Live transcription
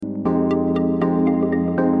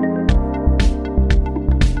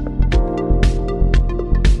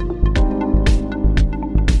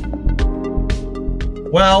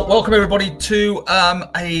Well, welcome everybody to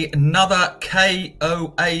another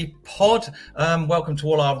KOA pod. Welcome to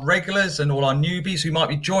all our regulars and all our newbies who might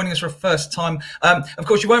be joining us for the first time. Of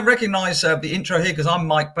course, you won't recognise the intro here because I'm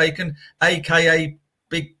Mike Bacon, aka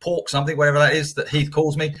Big Pork something, whatever that is that Heath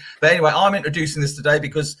calls me. But anyway, I'm introducing this today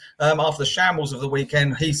because after the shambles of the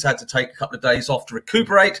weekend, Heath's had to take a couple of days off to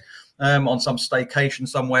recuperate. On some staycation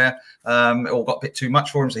somewhere. It all got a bit too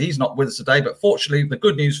much for him, so he's not with us today. But fortunately, the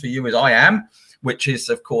good news for you is I am, which is,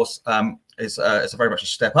 of course, is very much a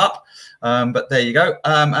step up. But there you go.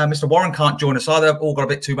 Mr. Warren can't join us either. All got a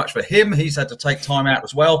bit too much for him. He's had to take time out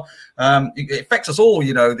as well. It affects us all,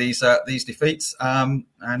 you know, these defeats. And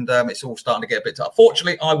it's all starting to get a bit tough.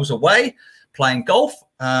 Fortunately, I was away playing golf.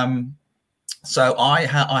 So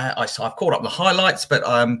I've caught up the highlights, but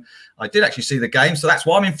I did actually see the game. So that's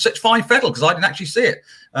why I'm in such fine fettle, because I didn't actually see it.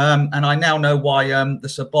 And I now know why the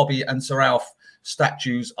Sir Bobby and Sir Alf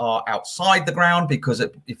statues are outside the ground, because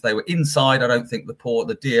if they were inside, I don't think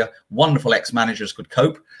the dear, wonderful ex-managers could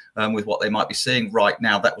cope with what they might be seeing right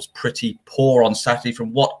now. That was pretty poor on Saturday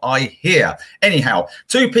from what I hear. Anyhow,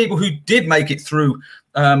 two people who did make it through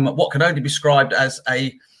what can only be described as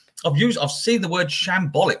I've seen the word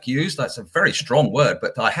shambolic used. That's a very strong word,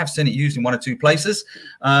 but I have seen it used in one or two places.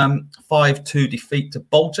 5-2 defeat to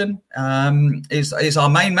Bolton is our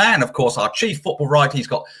main man, of course, our chief football writer. He's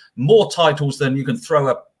got more titles than you can throw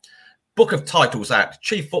a book of titles at.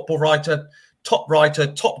 Chief football writer,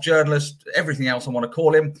 top journalist, everything else I want to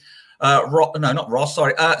call him.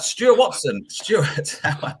 Stuart Watson.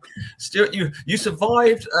 Stuart, you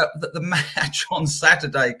survived the match on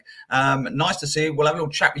Saturday. Nice to see you. We'll have a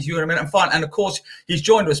little chat with you in a minute. And of course, he's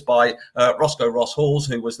joined us by Roscoe Ross Halls,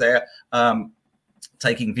 who was there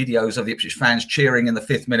taking videos of the Ipswich fans cheering in the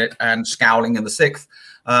 5th minute and scowling in the 6th.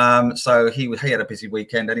 So he had a busy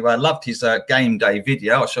weekend anyway. I loved his game day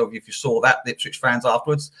video. I'll show you if you saw that, the Ipswich fans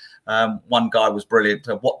afterwards. One guy was brilliant.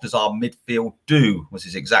 What does our midfield do was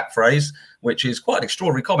his exact phrase, which is quite an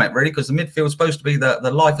extraordinary comment, really, because the midfield is supposed to be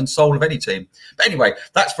the life and soul of any team. But anyway,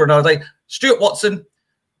 that's for another day. Stuart Watson,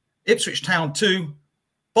 Ipswich Town 2,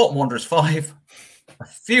 Bolton Wanderers 5. A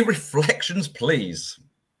few reflections, please.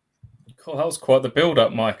 Cool, that was quite the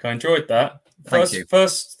build-up, Mike. I enjoyed that. Thank you.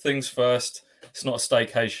 First things first, it's not a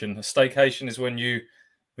staycation. A staycation is when you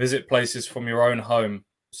visit places from your own home.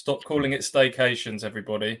 Stop calling it staycations,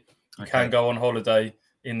 everybody. You can go on holiday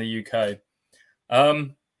in the UK.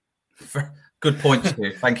 Good point,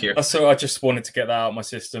 Stu. Thank you. So I just wanted to get that out of my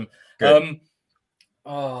system. 5-2.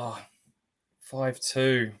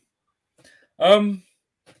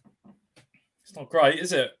 It's not great,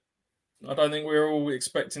 is it? I don't think we're all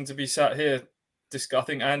expecting to be sat here. I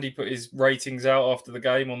think Andy put his ratings out after the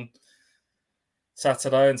game on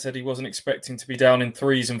Saturday and said he wasn't expecting to be down in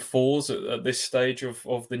 3s and 4s at this stage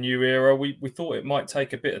of the new era. We thought it might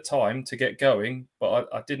take a bit of time to get going, but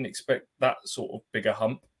I didn't expect that sort of bigger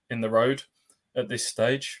hump in the road at this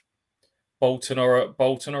stage. Bolton are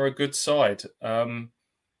a good side.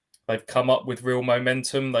 They've come up with real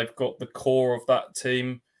momentum. They've got the core of that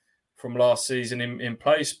team from last season in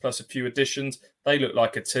place, plus a few additions. They look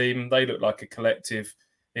like a team. They look like a collective.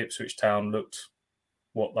 Ipswich Town looked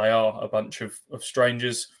what they are, a bunch of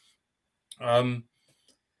strangers. It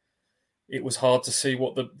was hard to see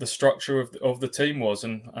what the structure of the team was.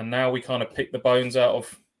 And now we kind of pick the bones out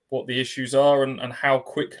of what the issues are and how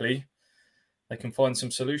quickly they can find some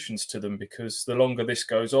solutions to them, because the longer this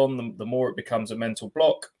goes on, the more it becomes a mental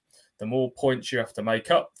block, the more points you have to make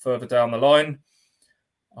up further down the line.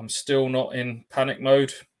 I'm still not in panic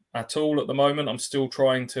mode at all at the moment. I'm still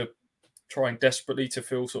trying desperately to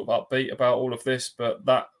feel sort of upbeat about all of this, but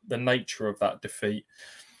the nature of that defeat,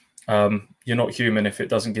 you're not human if it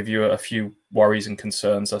doesn't give you a few worries and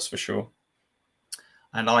concerns, that's for sure.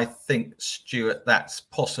 And I think, Stuart, that's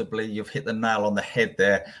possibly, you've hit the nail on the head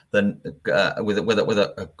there. With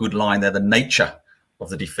a good line there, the nature of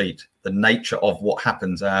the defeat, the nature of what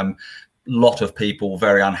happens. Lot of people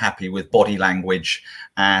very unhappy with body language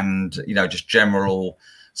and, just general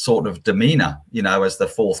sort of demeanour, as the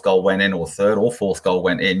 4th goal went in, or 3rd or 4th goal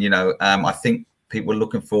went in. I think people were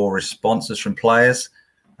looking for responses from players.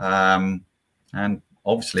 And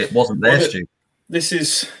obviously it wasn't there, Stu.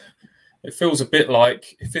 It feels a bit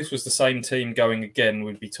like if this was the same team going again,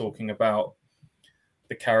 we'd be talking about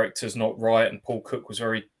the characters not right. And Paul Cook was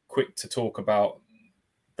very quick to talk about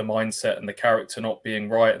the mindset and the character not being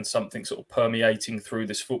right and something sort of permeating through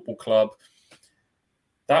this football club.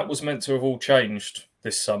 That was meant to have all changed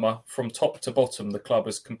this summer. From top to bottom, the club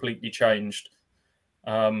has completely changed.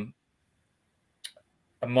 And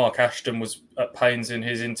Mark Ashton was at pains in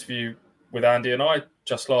his interview with Andy and I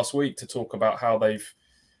just last week to talk about how they've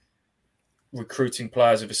recruiting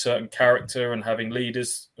players of a certain character and having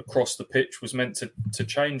leaders across the pitch was meant to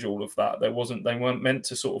change all of that. They weren't meant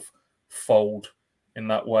to sort of fold in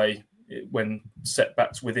that way when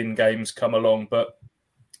setbacks within games come along, but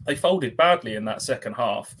they folded badly in that second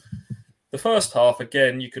half. The first half,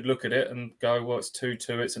 again, you could look at it and go, well, it's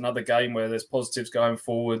 2-2. It's another game where there's positives going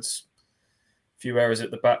forwards. A few errors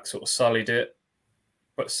at the back sort of sullied it.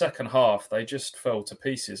 But second half, they just fell to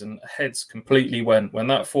pieces and heads completely went. When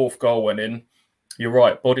that fourth goal went in, you're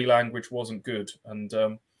right, body language wasn't good. And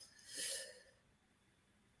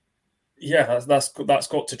that's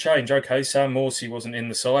got to change. Okay, Sam Morsy wasn't in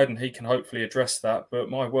the side and he can hopefully address that. But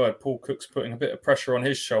my word, Paul Cook's putting a bit of pressure on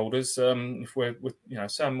his shoulders. If we're with,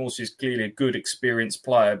 Sam Morsy is clearly a good, experienced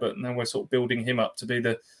player, but now we're sort of building him up to be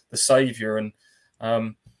the saviour. And,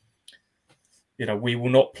 we will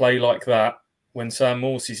not play like that when Sam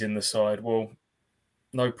Morsy's in the side. Well,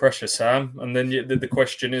 no pressure, Sam. And then the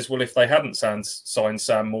question is, well, if they hadn't signed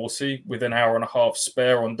Sam Morsy with an hour and a half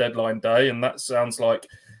spare on deadline day, and that sounds like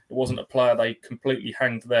it wasn't a player they completely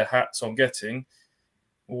hanged their hats on getting,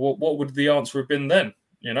 what would the answer have been then?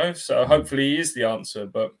 So hopefully he is the answer.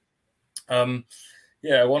 But one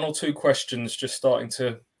or two questions just starting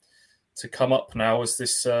to come up now as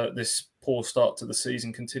this poor start to the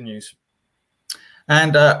season continues.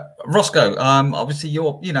 And Roscoe, obviously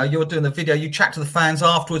you're doing the video. You chat to the fans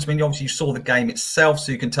afterwards. I mean, obviously you saw the game itself,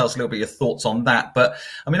 so you can tell us a little bit of your thoughts on that. But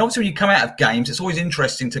I mean, obviously when you come out of games, it's always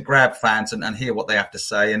interesting to grab fans and hear what they have to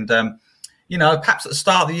say. And perhaps at the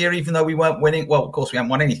start of the year, even though we weren't winning, well, of course we haven't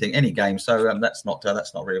won any game, so that's not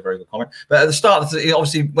really a very good comment. But at the start of the,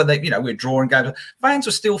 obviously when we were drawing games, fans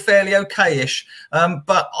were still fairly okay-ish.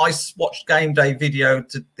 But I watched game day video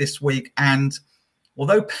this week, and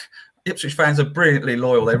although Ipswich fans are brilliantly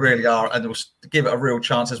loyal, they really are, and they'll give it a real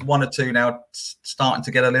chance. There's one or two now starting to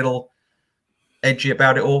get a little edgy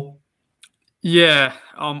about it all. Yeah,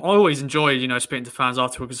 I always enjoy, speaking to fans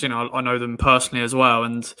afterwards because, I know them personally as well.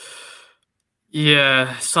 And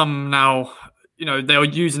yeah, some now, they're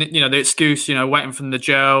using it, the excuse, waiting for them to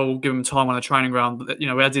gel, give them time on the training ground. But, we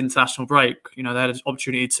had the international break, they had an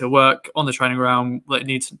opportunity to work on the training ground, what they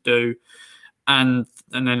need to do. And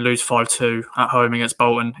then lose 5-2 at home against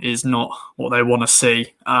Bolton is not what they want to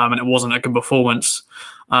see. And it wasn't a good performance.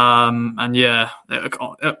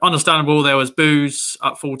 Understandable. There was boos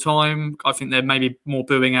at full time. I think there may be more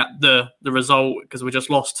booing at the result because we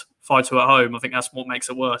just lost 5-2 at home. I think that's what makes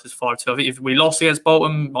it worse is 5-2. I think if we lost against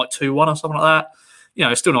Bolton like 2-1 or something like that,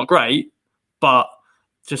 it's still not great, but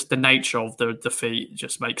just the nature of the defeat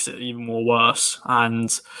just makes it even more worse. And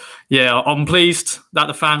yeah, I'm pleased that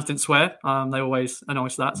the fans didn't swear. They always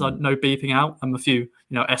announce that. So no beeping out. And a few,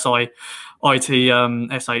 SHIT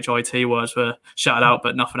words were shouted out,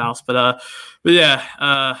 but nothing else. But not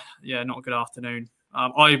a good afternoon.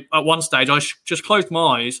 At one stage, I just closed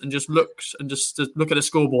my eyes and just look at the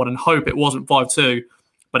scoreboard and hope it wasn't 5-2,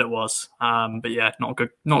 but it was. Not a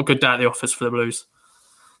good day at the office for the Blues.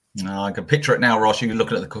 No, I can picture it now, Ross. You're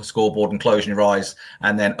looking at the scoreboard and closing your eyes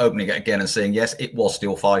and then opening it again and saying, yes, it was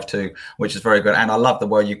still 5-2, which is very good. And I love the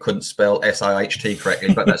way you couldn't spell SIHT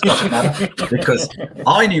correctly, but that doesn't matter because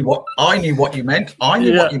I knew what you meant. What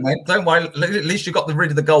you meant. Don't worry. At least you got rid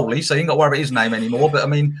of the goalie, so you ain't got to worry about his name anymore. But I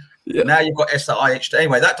mean, now you've got SIHT.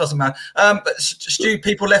 Anyway, that doesn't matter. But Stu,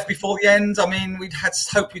 people left before the end. I mean, we'd had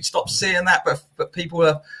hoped we'd stop seeing that, but people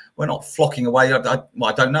were not flocking away. I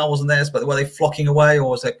don't know. I wasn't there, but were they flocking away,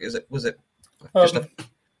 or was it?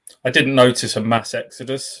 I didn't notice a mass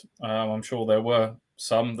exodus. I'm sure there were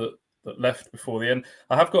some that left before the end.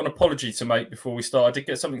 I have got an apology to make before we start. I did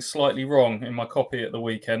get something slightly wrong in my copy at the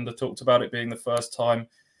weekend. I talked about it being the first time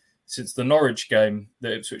since the Norwich game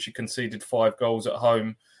that Ipswich had conceded 5 goals at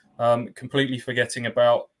home, completely forgetting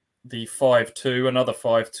about the 5-2, another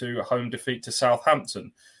 5-2 home defeat to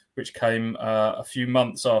Southampton, which came a few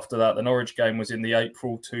months after that. The Norwich game was in the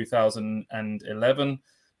April 2011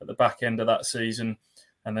 at the back end of that season.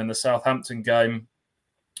 And then the Southampton game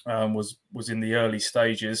was in the early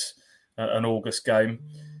stages, an August game.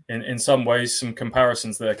 In some ways, some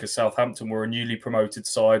comparisons there because Southampton were a newly promoted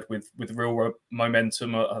side with real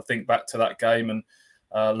momentum. I think back to that game and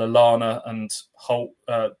Lallana and Holt,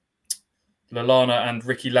 Lallana and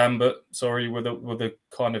Ricky Lambert, were the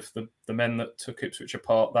kind of the men that took Ipswich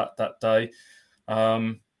apart that day.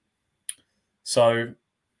 So,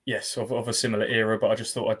 yes, of a similar era, but I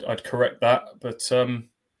just thought I'd correct that. But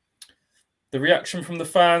the reaction from the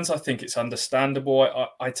fans, I think it's understandable.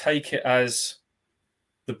 I take it as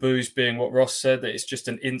the boos being what Ross said, that it's just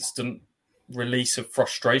an instant release of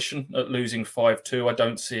frustration at losing 5-2. I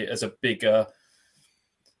don't see it as a bigger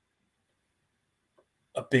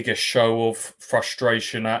a bigger show of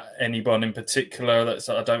frustration at anyone in particular.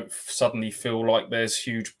 I don't suddenly feel like there's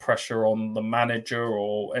huge pressure on the manager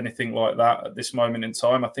or anything like that at this moment in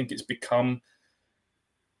time. I think it's become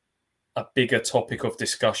a bigger topic of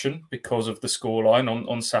discussion because of the scoreline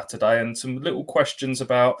on Saturday, and some little questions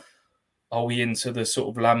about, are we into the sort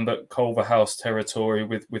of Lambert Culverhouse territory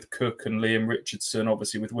with Cook and Liam Richardson?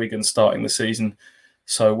 Obviously, with Wigan starting the season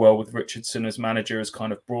so well, with Richardson as manager, has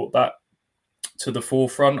kind of brought that to the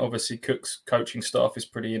forefront. Obviously, Cook's coaching staff is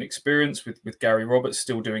pretty inexperienced, with Gary Roberts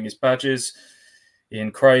still doing his badges,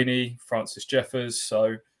 Ian Craney, Francis Jeffers.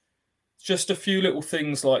 So just a few little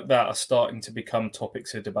things like that are starting to become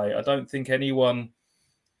topics of debate. I don't think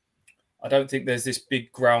there's this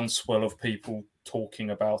big groundswell of people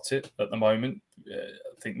talking about it at the moment.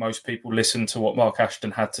 I think most people listen to what Mark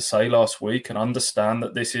Ashton had to say last week and understand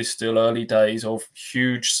that this is still early days of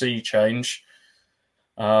huge sea change,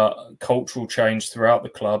 cultural change throughout the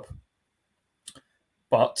club.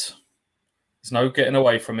 But there's no getting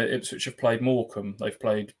away from it. Ipswich have played Morecambe, they've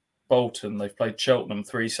played Bolton, they've played Cheltenham,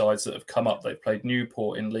 3 sides that have come up. They've played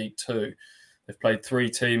Newport in League Two. They've played 3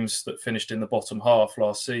 teams that finished in the bottom half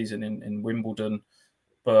last season in Wimbledon,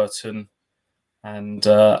 Burton and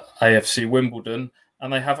AFC Wimbledon,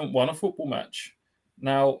 and they haven't won a football match.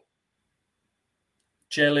 Now,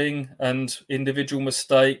 gelling and individual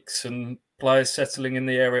mistakes and players settling in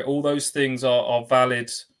the area, all those things are valid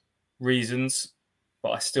reasons,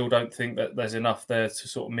 but I still don't think that there's enough there to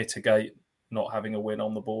sort of mitigate not having a win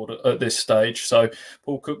on the board at this stage. So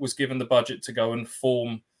Paul Cook was given the budget to go and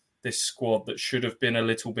form this squad that should have been a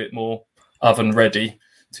little bit more oven ready,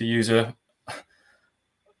 to use a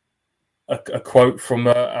quote from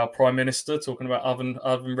our Prime Minister talking about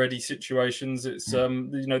oven ready situations. It's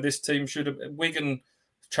this team should have, Wigan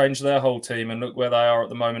changed their whole team and look where they are at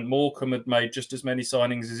the moment. Morecambe had made just as many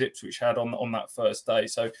signings as Ipswich had on that first day.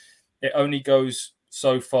 So it only goes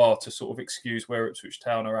so far to sort of excuse where Ipswich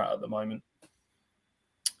Town are at the moment.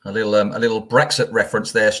 A little Brexit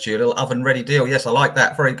reference there, Stu. A little oven-ready deal. Yes, I like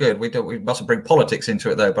that. Very good. We mustn't bring politics into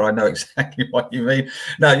it, though, but I know exactly what you mean.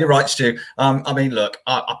 No, you're right, Stu. I mean, look,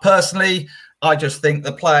 I personally, I just think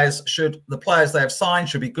the players they have signed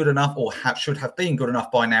should be good enough, or should have been good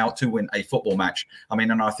enough by now to win a football match. I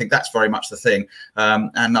mean, and I think that's very much the thing.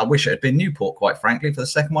 And I wish it had been Newport, quite frankly, for the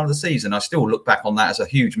second one of the season. I still look back on that as a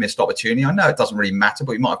huge missed opportunity. I know it doesn't really matter,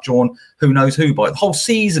 but we might have drawn who knows who by. The whole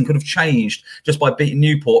season could have changed just by beating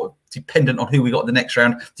Newport, dependent on who we got in the next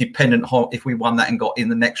round, dependent on if we won that and got in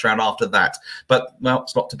the next round after that. But, well,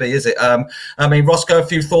 it's not to be, is it? I mean, Roscoe, a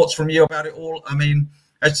few thoughts from you about it all. I mean,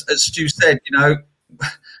 as Stu said,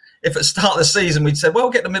 if at the start of the season we'd said, well,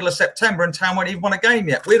 we'll get to the middle of September and Town won't even won a game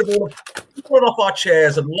yet, we'd have all put off our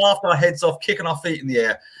chairs and laughed our heads off, kicking our feet in the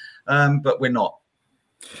air. But we're not.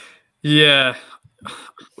 Yeah.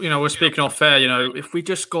 We're speaking off fair. If we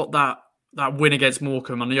just got that win against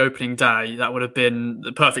Morecambe on the opening day, that would have been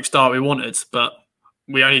the perfect start we wanted. But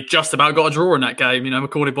we only just about got a draw in that game.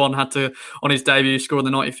 Macaulay Bonne had to, on his debut, score in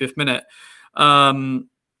the 95th minute.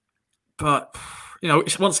 But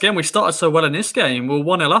once again, we started so well in this game. We were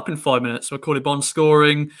 1-0 up in 5 minutes. Macaulay Bonne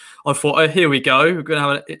scoring. I thought, oh, here we go. We're going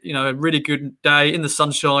to have a really good day in the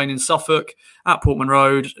sunshine in Suffolk at Portman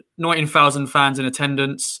Road. 19,000 fans in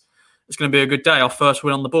attendance. It's going to be a good day. Our first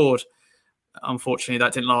win on the board. Unfortunately,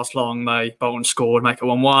 that didn't last long. Bolton scored, make it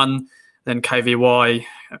 1-1. Then KVY,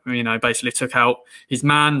 basically took out his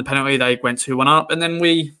man, the penalty. They went 2-1 up. And then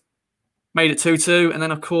we made it 2-2. And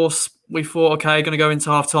then, of course, we thought, okay, going to go into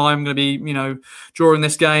half-time, going to be, drawing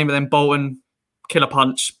this game. But then Bolton, killer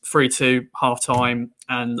punch, 3-2, half-time.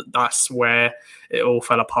 And that's where it all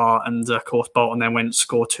fell apart. And, of course, Bolton then went and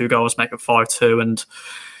scored 2 goals, make it 5-2. And,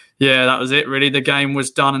 yeah, that was it, really. The game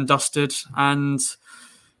was done and dusted. And,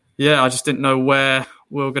 yeah, I just didn't know where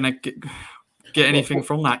we were going to get anything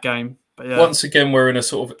from that game. But, yeah. Once again, we're in a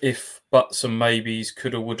sort of if, buts and maybes,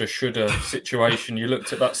 coulda, woulda, shoulda situation. You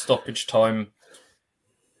looked at that stoppage time,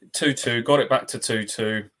 2-2, got it back to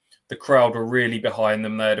 2-2. The crowd were really behind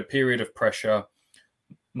them. They had a period of pressure.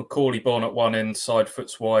 Macaulay Bonne at one end, side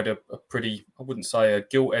foots wide, a pretty, I wouldn't say a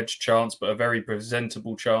gilt-edged chance, but a very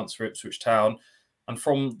presentable chance for Ipswich Town. And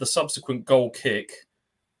from the subsequent goal kick,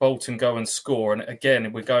 Bolton go and score. And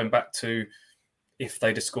again, we're going back to if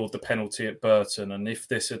they'd have scored the penalty at Burton, and if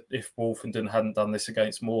Wolfenden hadn't done this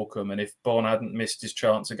against Morecambe, and if Bonne hadn't missed his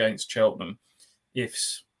chance against Cheltenham.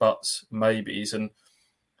 Ifs, buts, maybes. And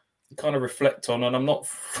kind of reflect on, and I'm not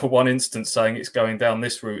for one instant saying it's going down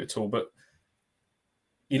this route at all, but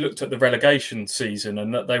you looked at the relegation season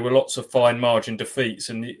and that they were lots of fine margin defeats,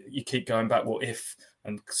 and you keep going back, well, if,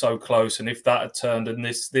 and so close, and if that had turned in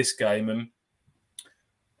this game, and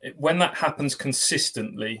when that happens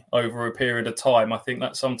consistently over a period of time, I think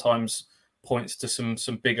that sometimes points to some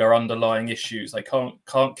bigger underlying issues. They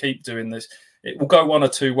can't keep doing this. It will go one or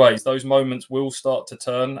two ways. Those moments will start to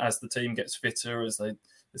turn as the team gets fitter, as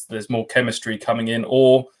there's more chemistry coming in,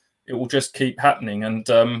 or it will just keep happening. And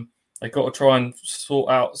they've got to try and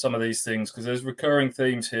sort out some of these things, because there's recurring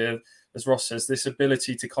themes here. As Ross says, this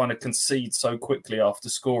ability to kind of concede so quickly after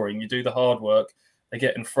scoring. You do the hard work, they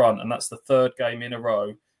get in front, and that's the third game in a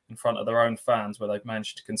row in front of their own fans where they've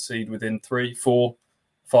managed to concede within 3, 4,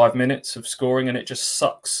 5 minutes of scoring, and it just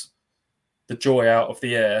sucks the joy out of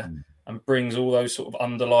the air and brings all those sort of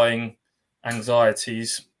underlying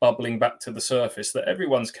anxieties bubbling back to the surface that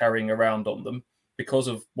everyone's carrying around on them because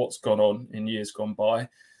of what's gone on in years gone by.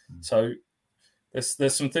 So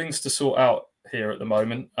there's some things to sort out here at the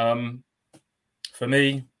moment. For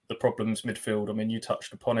me, the problem's midfield. I mean, you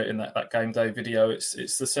touched upon it in that game day video.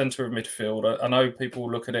 It's the centre of midfield. I know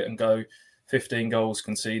people look at it and go, 15 goals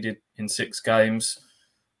conceded in 6 games.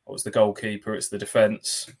 It was the goalkeeper, it's the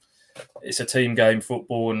defence. It's a team game,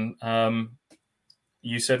 football. And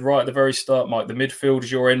you said right at the very start, Mike, the midfield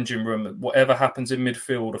is your engine room. Whatever happens in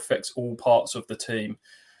midfield affects all parts of the team.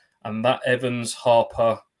 And that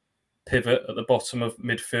Evans-Harper pivot at the bottom of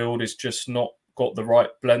midfield is just not got the right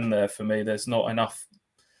blend there for me. There's not enough.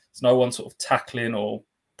 There's no one sort of tackling or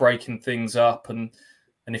breaking things up. And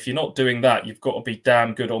if you're not doing that, you've got to be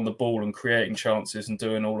damn good on the ball and creating chances and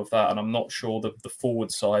doing all of that. And I'm not sure that the forward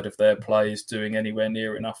side of their play is doing anywhere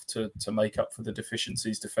near enough to make up for the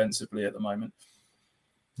deficiencies defensively at the moment.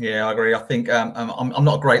 Yeah, I agree. I think I'm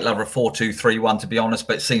not a great lover of 4-2-3-1, to be honest,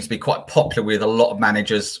 but it seems to be quite popular with a lot of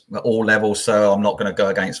managers at all levels. So I'm not going to go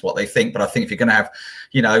against what they think. But I think if you're going to have,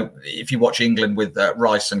 if you watch England with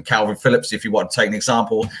Rice and Calvin Phillips, if you want to take an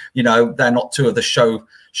example, they're not two of the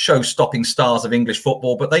show-stopping stars of English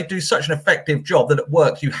football, but they do such an effective job that it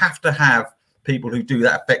works. You have to have people who do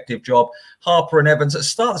that effective job. Harper and Evans at the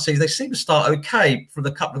start of the season, they seem to start okay for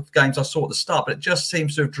the couple of games I saw at the start, but it just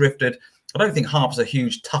seems to have drifted. I don't think Harper's a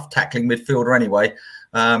huge, tough tackling midfielder anyway.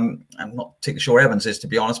 I'm not particularly sure Evans is, to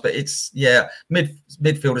be honest. But it's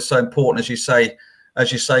midfield is so important, as you say,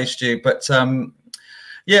 Stu. But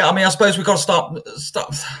I suppose we've got to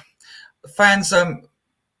start fans.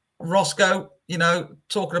 Roscoe,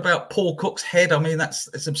 talking about Paul Cook's head. I mean,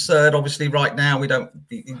 it's absurd. Obviously, right now you don't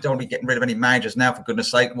want to be getting rid of any managers now, for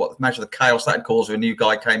goodness sake. Imagine the chaos that would cause when a new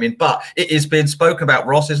guy came in. But it is being spoken about,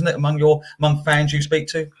 Ross, isn't it, among fans you speak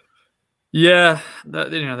to? Yeah,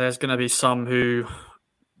 there's going to be some who,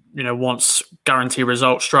 wants guarantee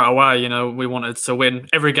results straight away. We wanted to win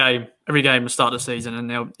every game at the start of the season,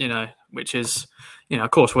 and which is,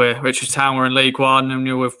 of course, we're Richards Town, we're in League One, and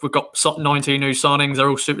we've got 19 new signings. They're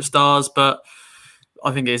all superstars, but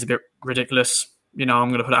I think it is a bit ridiculous. I'm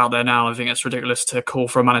going to put it out there now. I think it's ridiculous to call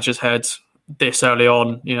for a manager's head this early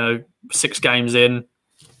on. 6 games in.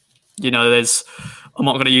 I'm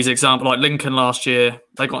not going to use an example like Lincoln last year.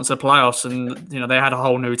 They got into the playoffs and, they had a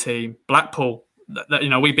whole new team. Blackpool,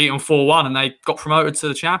 we beat them 4-1 and they got promoted to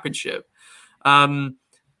the Championship. What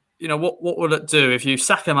will it do if you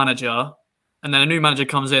sack a manager and then a new manager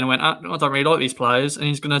comes in and went, I don't really like these players, and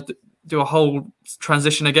he's going to do a whole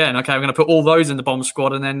transition again. Okay, we're going to put all those in the bomb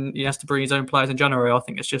squad and then he has to bring his own players in January. I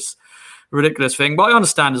think it's just a ridiculous thing. But I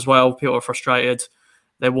understand as well, people are frustrated.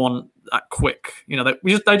 They want that quick,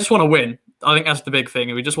 they just want to win. I think that's the big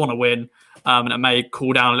thing. We just want to win, and it may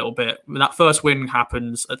cool down a little bit. When that first win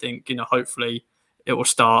happens, I think, hopefully it will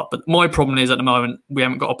start. But my problem is at the moment, we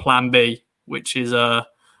haven't got a plan B, which is the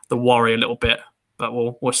worry a little bit. But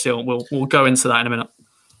we'll go into that in a minute.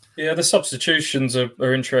 Yeah, the substitutions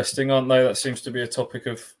are interesting, aren't they? That seems to be a topic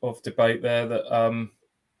of debate there, that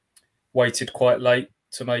waited quite late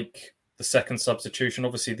to make the second substitution.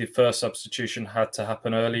 Obviously, the first substitution had to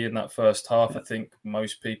happen early in that first half. I think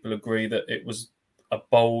most people agree that it was a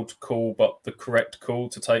bold call, but the correct call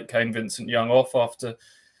to take Kane Vincent-Young off after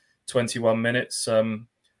 21 minutes.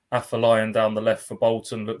 Afolayan down the left for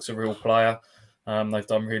Bolton looks a real player. They've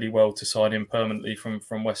done really well to sign him permanently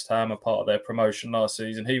from West Ham, a part of their promotion last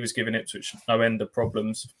season. He was giving Ipswich no end of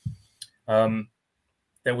problems.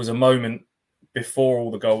 There was a moment before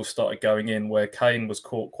all the goals started going in where Kane was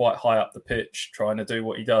caught quite high up the pitch trying to do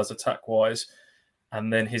what he does attack-wise.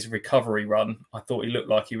 And then his recovery run, I thought he looked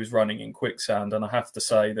like he was running in quicksand. And I have to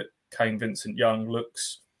say that Kane Vincent-Young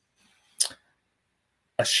looks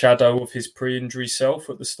a shadow of his pre-injury self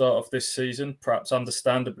at the start of this season. Perhaps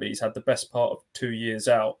understandably, he's had the best part of 2 years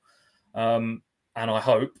out. And I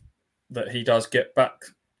hope that he does get back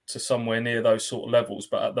to somewhere near those sort of levels.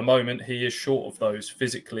 But at the moment, he is short of those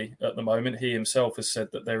physically at the moment. He himself has said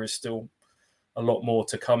that there is still a lot more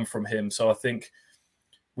to come from him. So I think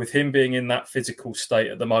with him being in that physical state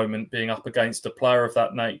at the moment, being up against a player of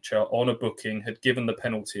that nature on a booking, had given the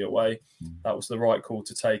penalty away. That was the right call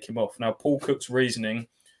to take him off. Now, Paul Cook's reasoning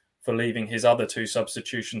for leaving his other 2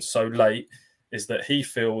 substitutions so late is that he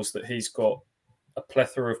feels that he's got a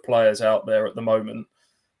plethora of players out there at the moment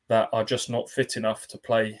that are just not fit enough to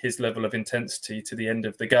play his level of intensity to the end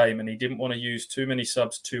of the game. And he didn't want to use too many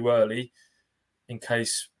subs too early in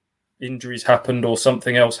case injuries happened or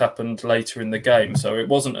something else happened later in the game. So it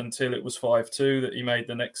wasn't until it was 5-2 that he made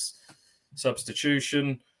the next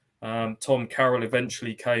substitution. Tom Carroll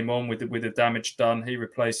eventually came on with the damage done. He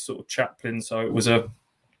replaced sort of Chaplin. So it was a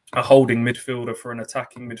holding midfielder for an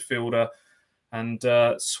attacking midfielder, and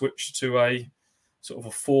switched to a sort of a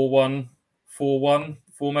 4-1-4-1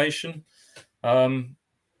 formation. And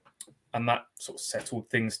that sort of settled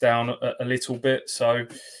things down a little bit. So,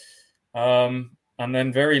 and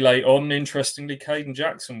then very late on, interestingly, Caden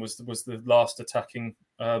Jackson was the last attacking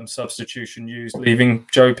substitution used, leaving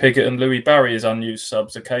Joe Pigott and Louis Barry as unused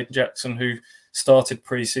subs. So Caden Jackson, who started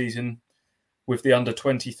pre-season with the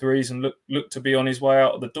under-23s and looked to be on his way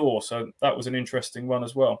out of the door. So that was an interesting one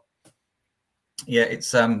as well. Yeah, it's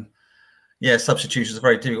substitutions are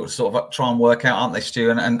very difficult to sort of try and work out, aren't they,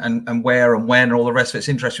 Stu? And where and when and all the rest of it. It's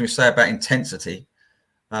interesting we say about intensity,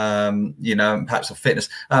 and perhaps the fitness.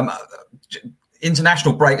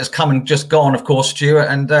 International break has come and just gone, of course, Stuart,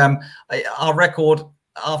 and our record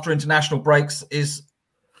after international breaks is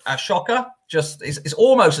a shocker. It's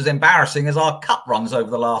almost as embarrassing as our cup runs over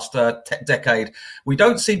the last decade. We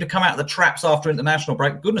don't seem to come out of the traps after international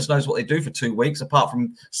break. Goodness knows what they do for 2 weeks, apart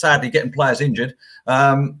from sadly getting players injured.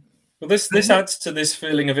 Well, this adds to this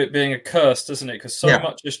feeling of it being a curse, doesn't it? Because so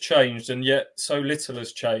much has changed, and yet so little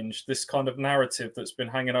has changed. This kind of narrative that's been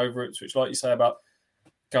hanging over it, which, like you say, about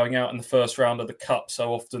going out in the first round of the cup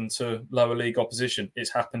so often to lower league opposition.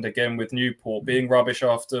 It's happened again with Newport being rubbish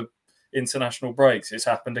after international breaks. It's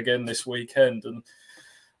happened again this weekend, and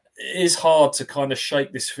it is hard to kind of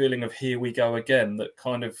shake this feeling of here we go again that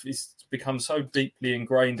kind of is become so deeply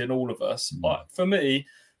ingrained in all of us. But for me,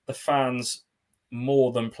 the fans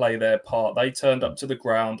more than play their part. They turned up to the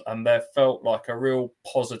ground and there felt like a real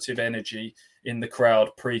positive energy in the crowd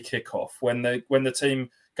pre-kickoff. When the team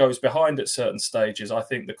goes behind at certain stages, I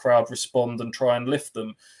think the crowd respond and try and lift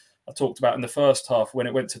them. I talked about in the first half when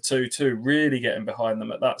it went to 2-2, really getting behind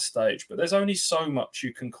them at that stage. But there's only so much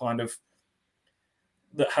you can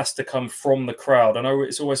that has to come from the crowd. I know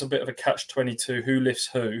it's always a bit of a catch-22, who lifts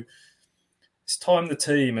who. It's time the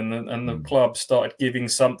team and the club started giving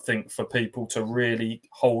something for people to really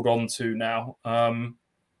hold on to now.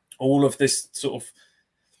 All of this sort of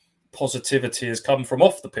positivity has come from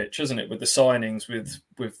off the pitch, hasn't it? With the signings,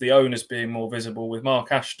 with the owners being more visible, with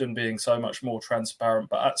Mark Ashton being so much more transparent.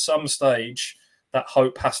 But at some stage, that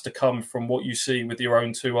hope has to come from what you see with your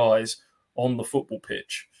own 2 eyes on the football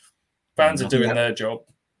pitch. Fans are doing their job.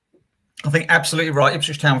 I think absolutely right.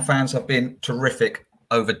 Ipswich Town fans have been terrific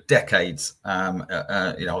over decades.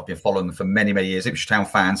 I've been following them for many, many years. Ipswich Town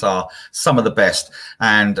fans are some of the best,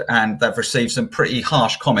 and they've received some pretty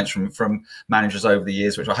harsh comments from managers over the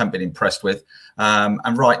years, which I haven't been impressed with.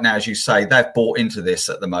 And right now, as you say, they've bought into this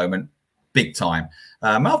at the moment, big time.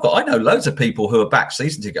 I know loads of people who are back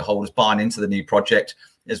season ticket holders buying into the new project,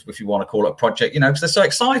 if you want to call it a project, because they're so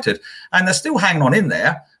excited and they're still hanging on in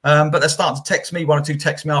there. But they're starting to text me, 1 or 2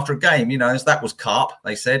 text me after a game, as that was carp,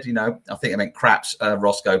 they said, I think they meant craps,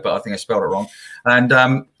 Roscoe, but I think I spelled it wrong. And,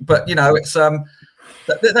 it's,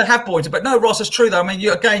 they have bought into it. But no, Ross, it's true though. I mean,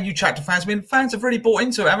 you chat to fans. I mean, fans have really bought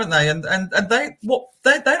into it, haven't they? And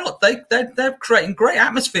they're creating great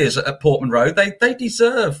atmospheres at Portman Road. They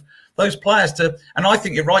deserve those players to, and I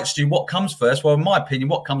think you're right, Stu, what comes first? Well, in my opinion,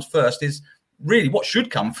 what comes first is really what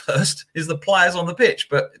should come first is the players on the pitch,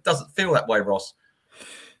 but it doesn't feel that way, Ross.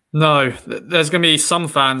 No, there's going to be some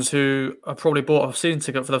fans who have probably bought a season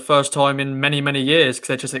ticket for the first time in many, many years because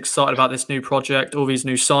they're just excited about this new project, all these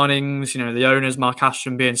new signings, the owners, Mark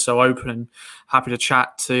Ashton being so open and happy to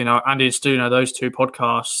chat to, Andy and Stu, those 2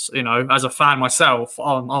 podcasts. As a fan myself,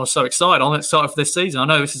 I was so excited. I'm excited for this season. I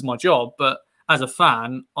know this is my job, but as a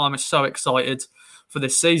fan, I'm so excited for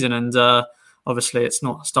this season. And obviously it's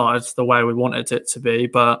not started the way we wanted it to be.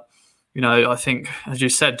 But, I think, as you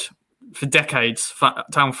said, for decades,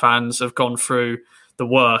 Town fans have gone through the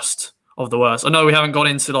worst of the worst. I know we haven't gone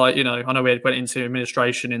into I know we went into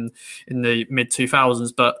administration in the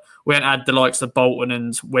mid-2000s, but we hadn't had the likes of Bolton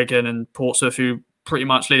and Wigan and Portsmouth who pretty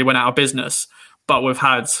much nearly went out of business. But we've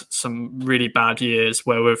had some really bad years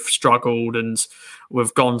where we've struggled and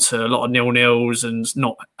we've gone to a lot of 0-0s and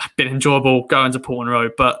not been enjoyable going to Portman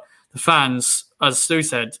Road. But the fans, as Stu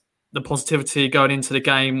said, the positivity going into the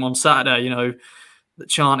game on Saturday, the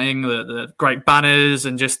chanting, the great banners,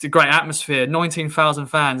 and just the great atmosphere. 19,000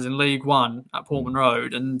 fans in League One at Portman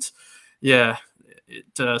Road, and yeah,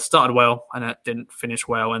 it started well and it didn't finish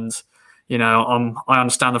well. And I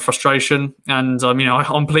understand the frustration, and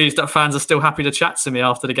I'm pleased that fans are still happy to chat to me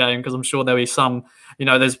after the game, because I'm sure there'll be some.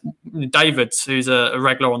 There's David, who's a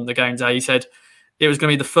regular on the game day. He said it was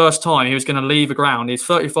going to be the first time he was going to leave a ground. He's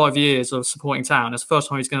 35 years of supporting Town. It's the first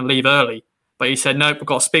time he's going to leave early. But he said, nope, I've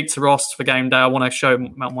got to speak to Ross for game day. I want to show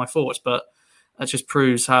him my thoughts. But that just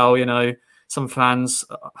proves how, some fans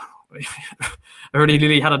already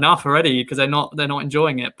really had enough already, because they're not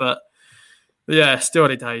enjoying it. But yeah, still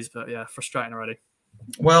early days. But yeah, frustrating already.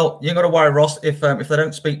 Well, you ain't got to worry, Ross. If they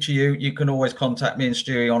don't speak to you, you can always contact me and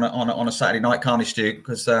Stewie on a Saturday night, can't you, Stu?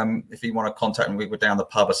 Because if you want to contact me, we're down the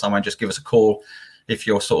pub or somewhere, just give us a call if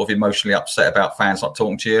you're sort of emotionally upset about fans not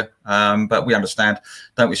talking to you. But we understand,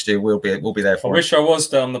 don't we, Stu? We'll be there for you. I wish I was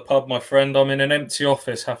down the pub, my friend. I'm in an empty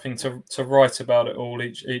office having to write about it all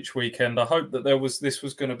each weekend. I hope that this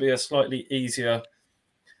was going to be a slightly easier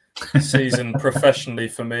season professionally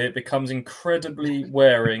for me. It becomes incredibly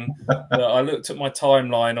wearing. I looked at my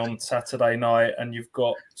timeline on Saturday night, and you've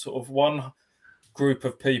got sort of one group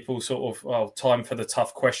of people sort of, time for the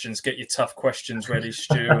tough questions, get your tough questions ready,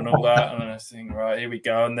 Stu, and all that. And I think, right, here we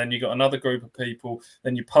go. And then you got another group of people,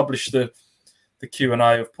 then you publish the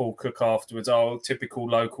Q&A of Paul Cook afterwards. Typical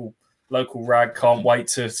local rag, can't wait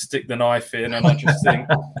to stick the knife in. And I just think,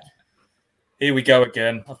 here we go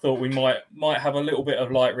again. I thought we might have a little bit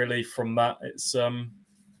of light relief from that. It's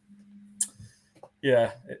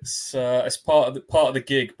it's part of the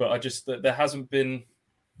gig, but I just there hasn't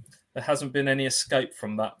been any escape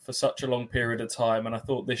from that for such a long period of time, and I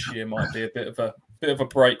thought this year might be a bit of a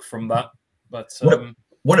break from that. But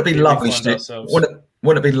wouldn't it be lovely?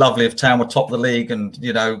 Wouldn't it be lovely if Town were top of the league and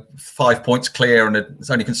 5 points clear and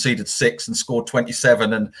it's only conceded 6 and scored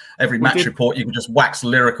 27, and every match report you can just wax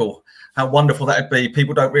lyrical? How wonderful that would be.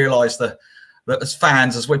 People don't realise that as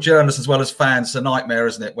fans, as we're journalists as well as fans, it's a nightmare,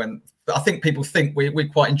 isn't it? When I think people think we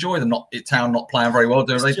quite enjoy Town not playing very well,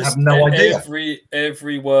 do they? They have no idea.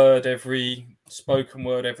 Every word, every spoken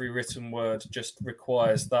word, every written word just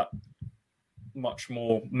requires that much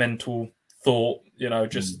more mental thought,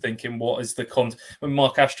 just thinking what is the when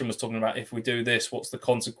Mark Ashton was talking about, if we do this, what's the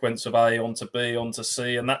consequence of A onto B onto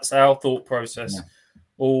C? And that's our thought process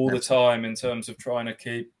all the time in terms of trying to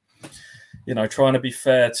keep, trying to be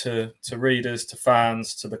fair to readers, to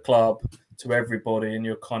fans, to the club, to everybody. And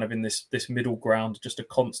you're kind of in this middle ground, just a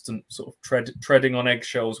constant sort of treading on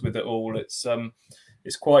eggshells with it all. It's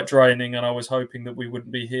quite draining, and I was hoping that we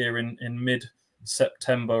wouldn't be here in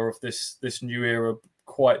mid-September of this new era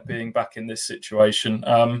quite being back in this situation.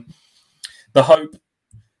 The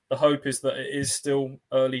hope is that it is still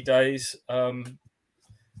early days, and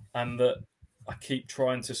that I keep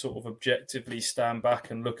trying to sort of objectively stand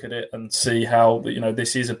back and look at it and see how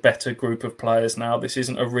this is a better group of players now. This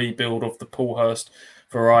isn't a rebuild of the Paulhurst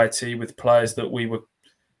variety with players that we were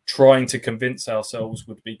trying to convince ourselves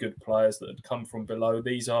would be good players that had come from below.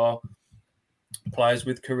 These are players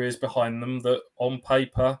with careers behind them that on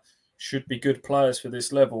paper should be good players for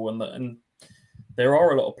this level, and there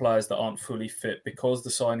are a lot of players that aren't fully fit because the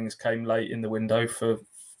signings came late in the window through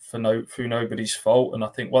nobody's fault. And I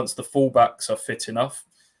think once the fullbacks are fit enough,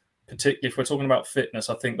 particularly if we're talking about fitness,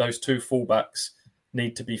 I think those two fullbacks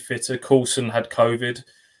need to be fitter. Coulson had COVID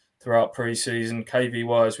throughout pre-season.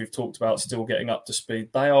 KVY, as we've talked about, still getting up to speed.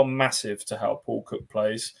 They are massive to how Paul Cook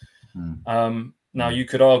plays. Now, you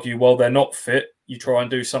could argue, well, they're not fit. You try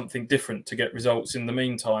and do something different to get results in the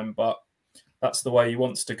meantime, but that's the way he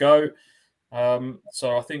wants to go.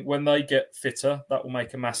 So I think when they get fitter, that will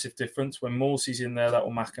make a massive difference. When Morsey's in there, that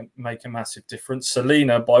will make a massive difference.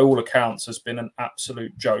 Selena, by all accounts, has been an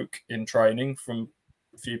absolute joke in training, from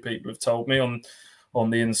a few people have told me on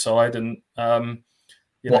the inside. And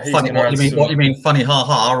what you mean funny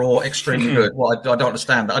ha or extremely good? Well, I don't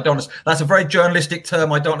understand that. That's a very journalistic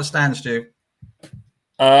term. I don't understand, Stu.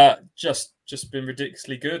 Just been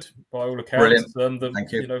ridiculously good by all accounts.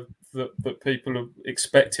 Thank you. That people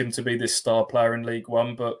expect him to be this star player in League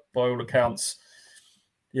One, but by all accounts,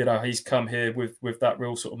 he's come here with that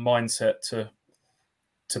real sort of mindset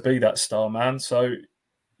to be that star man. So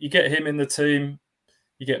you get him in the team,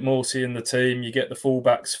 you get Morsey in the team, you get the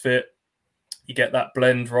fullbacks fit, you get that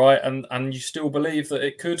blend right, and you still believe that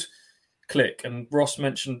it could click. And Ross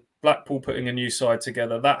mentioned Blackpool putting a new side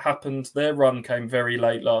together. That happened. Their run came very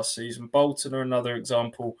late last season. Bolton are another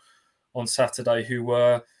example on Saturday, who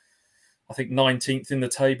were, I think, 19th in the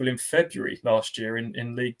table in February last year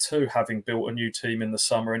in League Two, having built a new team in the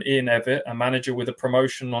summer. And Ian Evatt, a manager with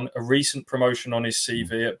a recent promotion on his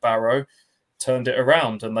CV at Barrow, turned it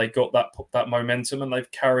around, and they got that momentum, and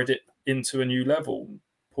they've carried it into a new level.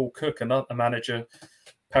 Paul Cook, a manager,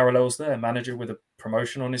 parallels there, manager with a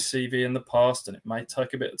promotion on his CV in the past, and it may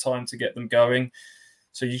take a bit of time to get them going.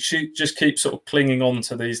 So you should just keep sort of clinging on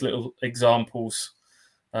to these little examples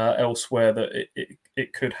elsewhere that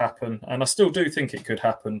it could happen, and I still do think it could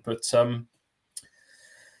happen. But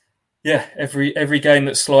every game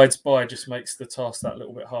that slides by just makes the task that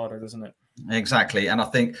little bit harder, doesn't it? Exactly, and I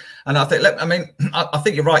think I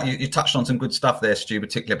think you're right. You touched on some good stuff there, Stu,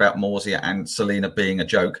 particularly about Morsy and Selena being a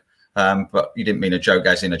joke. But you didn't mean a joke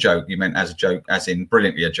as in a joke. You meant as a joke, as in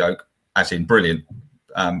brilliantly a joke, as in brilliant.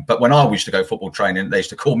 But when I used to go football training, they used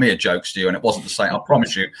to call me a joke, Stu, and it wasn't the same. I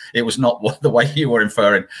promise you, it was not the way you were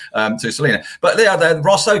inferring to Selena. But then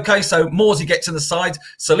Ross, okay, so Morsy gets in the side.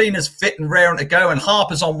 Selena's fit and raring to go, and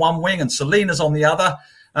Harper's on one wing, and Selena's on the other.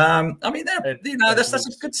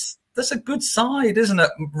 That's a good side, isn't it,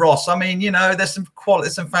 Ross? I mean, there's some quality,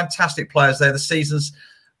 some fantastic players there. The season's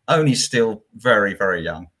only still very, very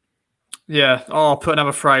young. Yeah, I'll put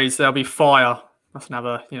another phrase. There'll be fire. That's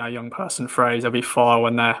another, young person phrase. There'll be fire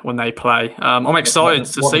when they play. I'm excited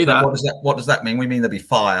to see that. What does that mean? We mean there'll be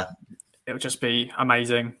fire. It'll just be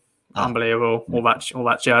amazing, unbelievable, all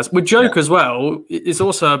that jazz. With joke as well, it's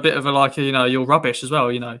also a bit of you're rubbish as well.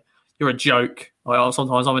 You're a joke.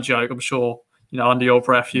 Sometimes I'm a joke. I'm sure. Under your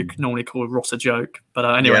breath, you can normally call Ross a joke. But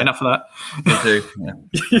anyway, enough of that. You do.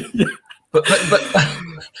 Yeah. But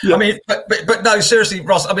I mean, but no, seriously,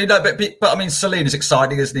 Ross. I mean, no, but I mean, Selena's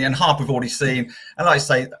exciting, isn't he? And Harper we've already seen, and like I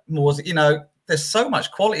say, more. There's so much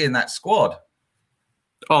quality in that squad.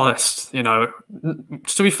 Oh, that's to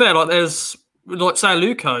be fair, there's say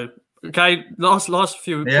Luco. Okay, last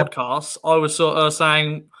few podcasts, I was sort of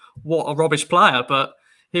saying what a rubbish player, but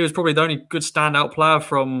he was probably the only good standout player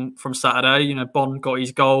from Saturday. Bond got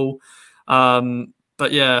his goal,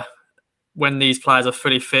 but yeah. When these players are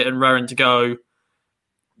fully fit and raring to go,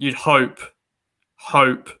 you'd hope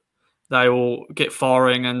they will get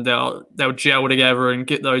firing and they'll gel together and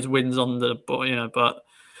get those wins on the. But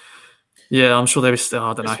yeah, I'm sure they were still.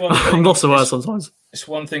 I don't know. I'm lost for words sometimes. It's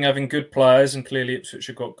one thing having good players, and clearly Ipswich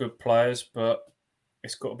have got good players, but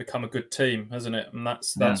it's got to become a good team, hasn't it? And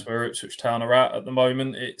that's where Ipswich Town are at the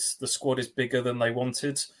moment. The squad is bigger than they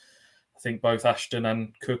wanted. I think both Ashton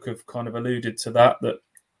and Cook have kind of alluded to that.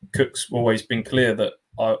 Cook's always been clear that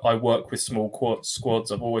I work with small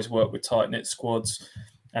squads. I've always worked with tight-knit squads,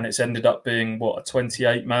 and it's ended up being, a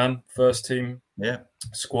 28-man first-team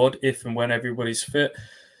squad, if and when everybody's fit.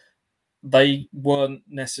 They weren't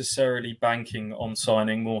necessarily banking on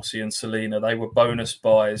signing Morsy and Selena. They were bonus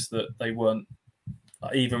buys that they weren't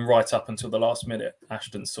even right up until the last minute.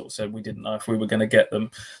 Ashton sort of said we didn't know if we were going to get them.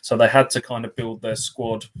 So they had to kind of build their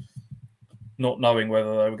squad not knowing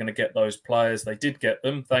whether they were going to get those players. They did get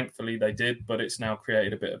them. Thankfully, they did, but it's now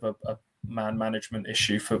created a bit of a man management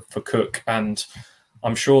issue for Cook. And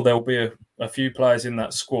I'm sure there'll be a few players in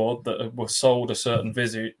that squad that were sold a certain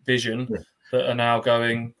vision that are now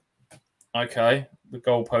going, okay, the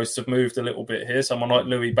goalposts have moved a little bit here. Someone like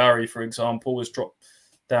Louis Barry, for example, was dropped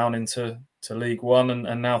down into League One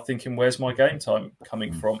and now thinking, where's my game time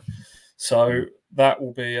coming from? So that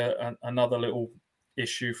will be another little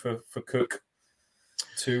issue for Cook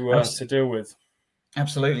to deal with.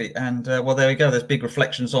 Absolutely. And there we go. There's big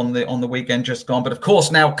reflections on the weekend just gone. But of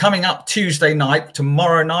course, now coming up Tuesday night,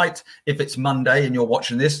 tomorrow night, if it's Monday and you're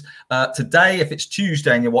watching this, today, if it's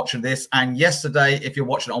Tuesday and you're watching this, and yesterday, if you're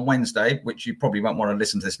watching it on Wednesday, which you probably won't want to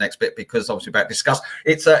listen to this next bit because obviously about to discuss,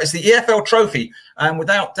 it's the EFL Trophy. And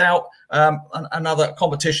without doubt, another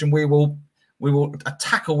competition we will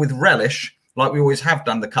tackle with relish, like we always have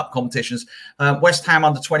done the cup competitions. West Ham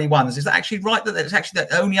under 21s. Is that actually right that it's actually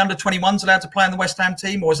that only under 21s allowed to play in the West Ham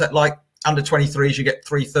team? Or is that like under 23s, you get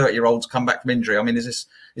 3 30-year-olds come back from injury? I mean, is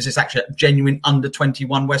this actually a genuine under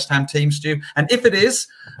 21 West Ham team, Stu? And if it is,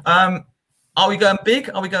 are we going big?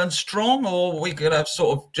 Are we going strong? Or are we going to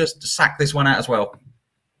sort of just sack this one out as well?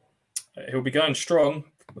 He'll be going strong,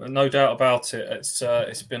 no doubt about it.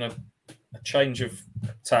 It's been a change of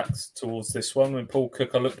tacks towards this one. When Paul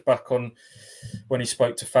Cook, I looked back on when he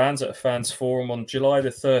spoke to fans at a fans forum on July the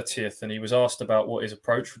 30th, and he was asked about what his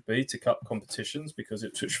approach would be to cup competitions because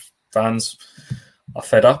Ipswich fans are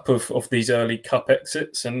fed up of these early cup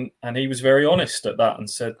exits, and he was very honest at that and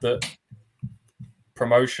said that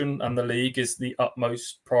promotion and the league is the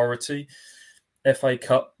utmost priority. FA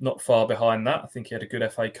Cup not far behind that. I think he had a good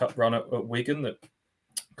FA Cup run at Wigan that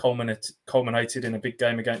culminated in a big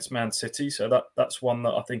game against Man City. So that's one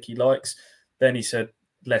that I think he likes. Then he said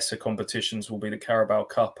lesser competitions will be the Carabao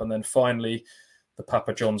Cup, and then finally the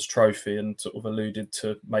Papa John's Trophy, and sort of alluded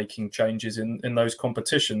to making changes in those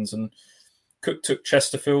competitions. And Cook took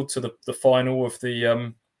Chesterfield to the final of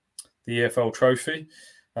the EFL Trophy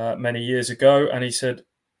many years ago, and he said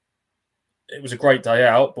it was a great day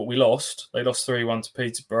out, but we lost. They lost 3-1 to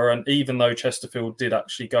Peterborough, and even though Chesterfield did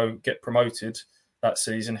actually go get promoted that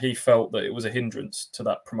season, he felt that it was a hindrance to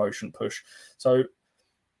that promotion push. So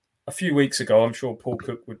a few weeks ago, I'm sure Paul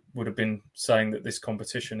Cook would have been saying that this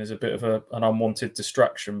competition is a bit of an unwanted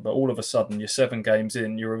distraction, but all of a sudden you're 7 games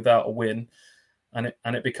in, you're without a win, and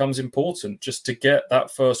it becomes important just to get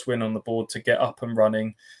that first win on the board, to get up and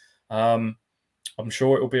running. I'm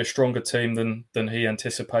sure it will be a stronger team than he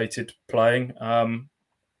anticipated playing.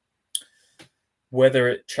 Whether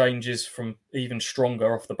it changes from even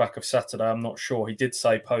stronger off the back of Saturday, I'm not sure. He did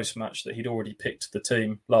say post-match that he'd already picked the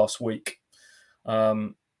team last week.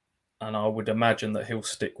 And I would imagine that he'll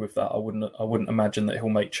stick with that. I wouldn't imagine that he'll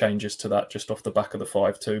make changes to that just off the back of the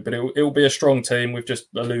 5-2. But it'll be a strong team. We've just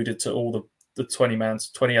alluded to all the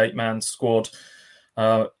 28-man squad.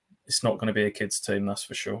 It's not going to be a kids' team, that's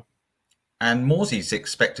for sure. And Morsey's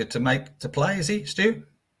expected to play, is he, Stu?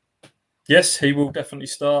 Yes, he will definitely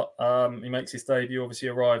start. He makes his debut. Obviously,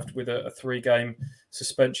 arrived with a 3-game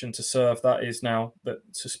suspension to serve. That is now that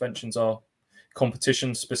suspensions are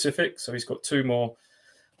competition specific. So he's got 2 more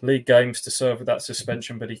league games to serve with that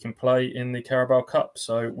suspension, but he can play in the Carabao Cup.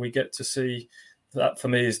 So we get to see that. For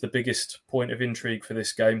me, is the biggest point of intrigue for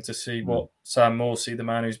this game, to see what Sam Morsey, the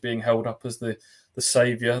man who's being held up as the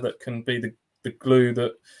saviour that can be the glue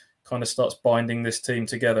that kind of starts binding this team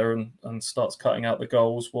together and starts cutting out the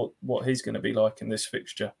goals, what he's going to be like in this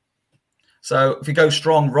fixture. So if you go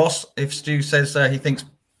strong, Ross, if Stu says he thinks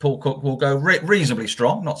Paul Cook will go reasonably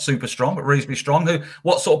strong, not super strong, but reasonably strong,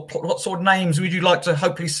 what sort of names would you like to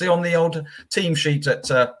hopefully see on the old team sheet at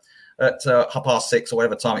 6:30 or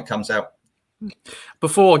whatever time it comes out?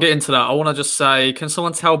 Before I get into that, I want to just say, can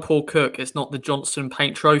someone tell Paul Cook it's not the Johnston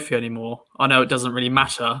Paint Trophy anymore? I know it doesn't really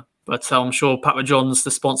matter, but I'm sure Papa John's,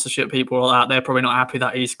 the sponsorship people out there, probably not happy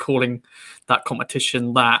that he's calling that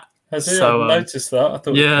competition that. Has he? I've noticed that. I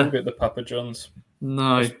thought he called it the Papa John's.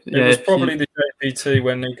 No. It was probably the JPT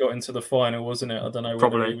when he got into the final, wasn't it? I don't know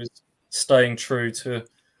whether he was staying true to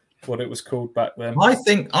what it was called back then. I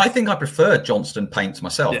think I prefer Johnston Paints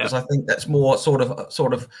myself, because I think that's more sort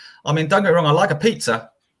of. I mean, don't get me wrong, I like a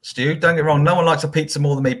pizza, Stu. Don't get me wrong, no one likes a pizza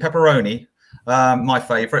more than me. Pepperoni. My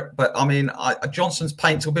favourite, but I mean, Johnston's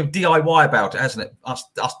Paint's a bit of DIY about it, hasn't it? Us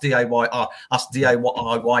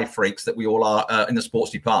DIY freaks that we all are in the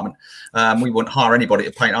sports department. We wouldn't hire anybody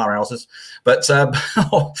to paint our houses, but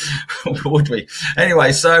would we?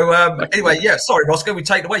 Anyway, sorry, Roscoe, we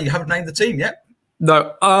take it away. You haven't named the team yet.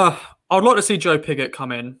 No, I'd like to see Joe Pigott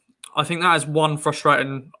come in. I think that is one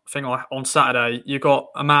frustrating thing on Saturday. You got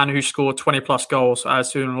a man who scored 20+ goals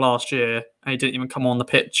as soon as last year, and he didn't even come on the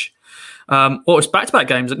pitch. It's back-to-back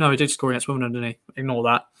games. No, he did score against Wimbledon, didn't he? Ignore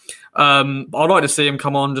that. I'd like to see him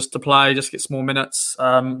come on just to play, just get some more minutes.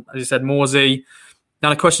 As you said, Morsey.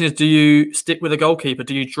 Now, the question is, do you stick with a goalkeeper?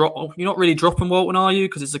 Do you drop? You're not really dropping Walton, are you?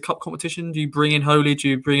 Because it's a cup competition. Do you bring in Holy? Do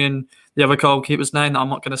you bring in the other goalkeeper's name that I'm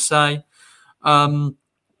not going to say?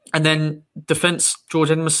 And then defence,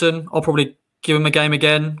 George Edmondson. I'll probably give him a game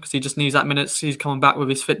again because he just needs that minutes. He's coming back with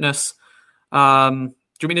his fitness. Do you want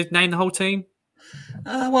me to name the whole team?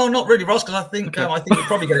 Well, not really, Ross, because I think you'll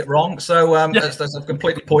probably get it wrong. So that's a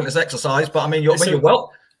completely pointless exercise. But I mean, you're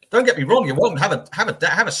well. Don't get me wrong. You're welcome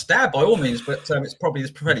to have a stab by all means, but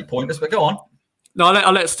it's pretty pointless. But go on. No,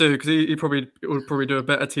 I'll let Stu because he would probably do a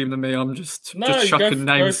better team than me. I'm just chucking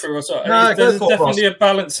names. There's definitely a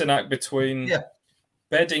balancing act between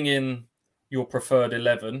bedding in your preferred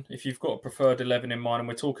 11. If you've got a preferred 11 in mind, and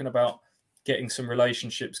we're talking about getting some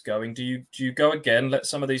relationships going, do you go again, let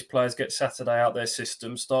some of these players get Saturday out their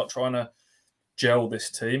system, start trying to gel this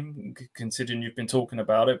team, considering you've been talking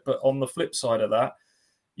about it? But on the flip side of that,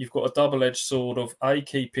 you've got a double-edged sword of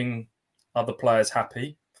keeping other players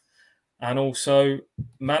happy and also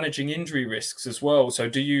managing injury risks as well. So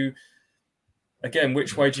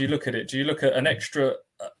which way do you look at it? Do you look at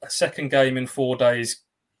a second game in 4 days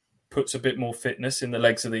puts a bit more fitness in the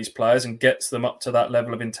legs of these players and gets them up to that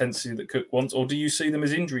level of intensity that Cook wants? Or do you see them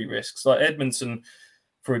as injury risks? Like Edmondson,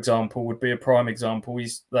 for example, would be a prime example.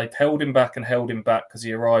 They've held him back because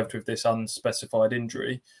he arrived with this unspecified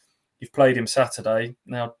injury. You've played him Saturday.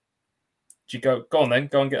 Now, do you go on then,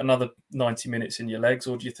 go and get another 90 minutes in your legs?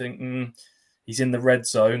 Or do you think he's in the red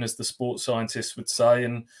zone, as the sports scientists would say,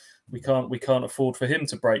 and we can't afford for him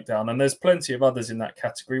to break down? And there's plenty of others in that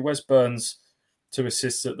category. Wes Burns, 2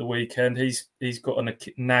 assists at the weekend. He's got a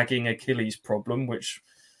nagging Achilles problem, which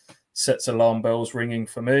sets alarm bells ringing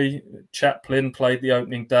for me. Chaplin played the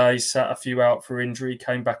opening day, sat a few out for injury,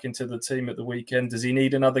 came back into the team at the weekend. Does he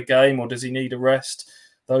need another game or does he need a rest?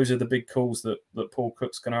 Those are the big calls that Paul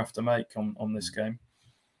Cook's going to have to make on this game.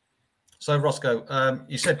 So, Roscoe,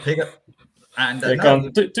 you said Pigott. And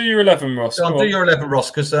do your 11, Ross. Go on, do your 11,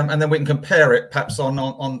 Ross, because and then we can compare it perhaps on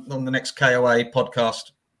the next KOA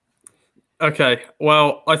podcast. Okay,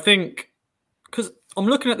 well, I think because I'm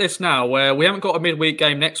looking at this now where we haven't got a midweek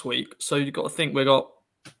game next week, so you've got to think we've got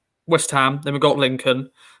West Ham, then we've got Lincoln,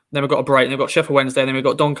 then we've got a break, then we've got Sheffield Wednesday, then we've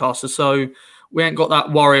got Doncaster. So we ain't got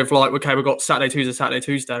that worry of like, okay, we've got Saturday,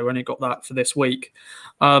 Tuesday. We only got that for this week.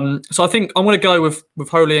 So I think I'm going to go with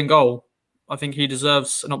Holy in goal. I think he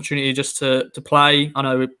deserves an opportunity just to play. I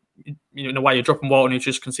know, in a way, you're dropping Walton, who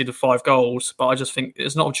just conceded 5 goals, but I just think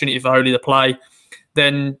it's an opportunity for Holy to play.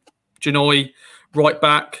 Then Janoi, right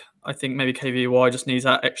back. I think maybe KVY just needs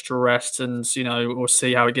that extra rest, and we'll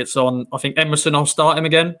see how he gets on. I think Emerson, I'll start him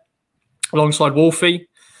again alongside Wolfie,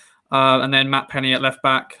 and then Matt Penny at left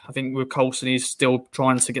back. I think with Coulson, he's still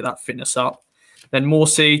trying to get that fitness up. Then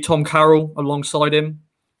Morsey, Tom Carroll alongside him.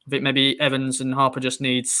 I think maybe Evans and Harper just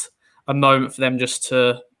needs a moment for them just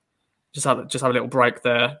to have a little break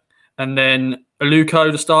there. And then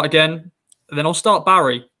Aluko to start again. And then I'll start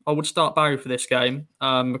Barry. I would start Barry for this game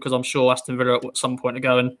because I'm sure Aston Villa at some point are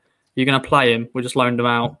going, you're going to play him. We just loaned him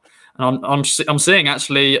out. And I'm seeing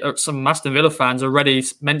actually some Aston Villa fans already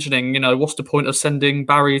mentioning, what's the point of sending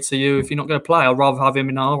Barry to you if you're not going to play? I'd rather have him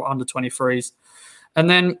in our under-23s. And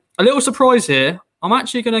then a little surprise here. I'm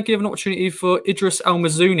actually going to give an opportunity for Idris El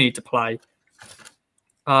Mazouni to play.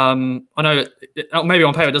 I know maybe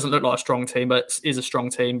on paper it doesn't look like a strong team, but it is a strong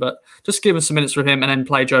team. But just give him some minutes with him and then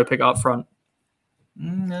play Joe Pigott up front.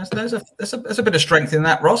 There's a bit of strength in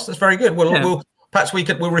that, Ross. That's very good. We'll perhaps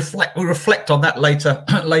we'll reflect on that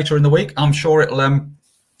later in the week. I'm sure it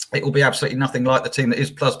will be absolutely nothing like the team that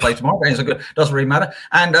is Plus play tomorrow. It doesn't really matter.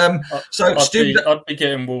 And I'd be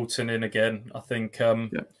getting Walton in again. I think.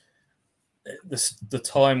 The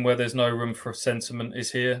time where there's no room for sentiment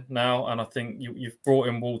is here now, and I think you've brought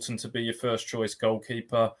in Walton to be your first choice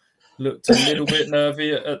goalkeeper. Looked a little bit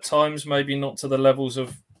nervy at times, maybe not to the levels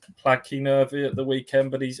of Hladky nervy at the weekend,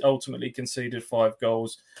 but he's ultimately conceded 5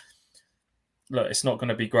 goals. Look, it's not going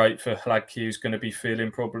to be great for Hladky, who's going to be feeling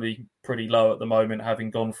probably pretty low at the moment, having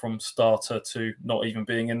gone from starter to not even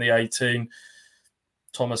being in the 18.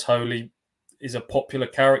 Thomas Holy is a popular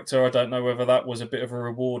character. I don't know whether that was a bit of a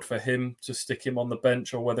reward for him to stick him on the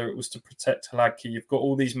bench or whether it was to protect Hladky. You've got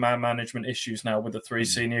all these man management issues now with the 3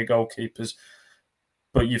 senior goalkeepers,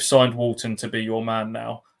 but you've signed Walton to be your man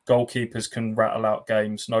now. Goalkeepers can rattle out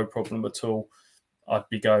games, no problem at all. I'd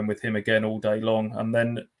be going with him again all day long. And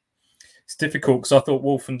then it's difficult because I thought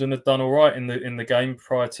Wolfenden had done all right in the game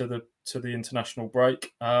prior to the international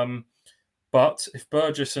break. But if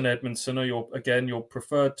Burgess and Edmondson are your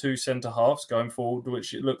preferred 2 centre-halves going forward,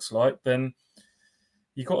 which it looks like, then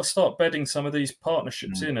you've got to start bedding some of these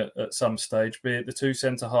partnerships in at some stage, be it the 2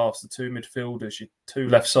 centre-halves, the 2 midfielders, your 2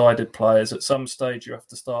 left-sided players. At some stage, you have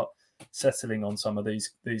to start settling on some of these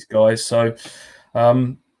guys. So, I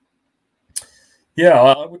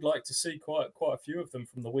would like to see quite a few of them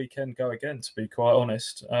from the weekend go again, to be quite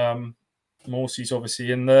honest. Morsey's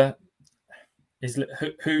obviously in there.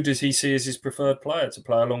 Who does he see as his preferred player to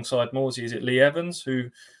play alongside Morsey? Is it Lee Evans, who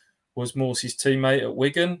was Morsey's teammate at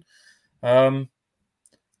Wigan? Tom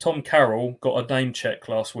Carroll got a name check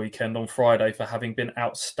last weekend on Friday for having been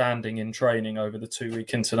outstanding in training over the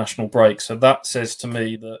 2-week international break. So that says to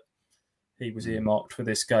me that he was earmarked for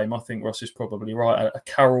this game. I think Ross is probably right. A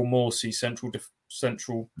Carroll-Morsey central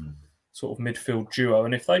sort of midfield duo.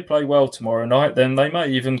 And if they play well tomorrow night, then they may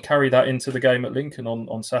even carry that into the game at Lincoln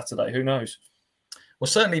on Saturday. Who knows? Well,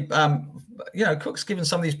 certainly, Cook's given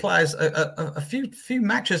some of these players a few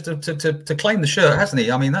matches to claim the shirt, hasn't he?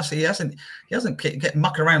 I mean, he hasn't get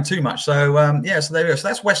mucking around too much. So so there we go. So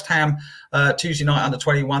that's West Ham Tuesday night under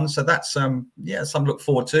 21. So that's some look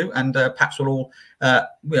forward to, and perhaps we'll all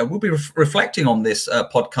we'll be reflecting on this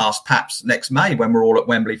podcast perhaps next May when we're all at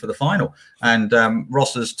Wembley for the final, and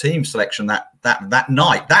Ross's team selection that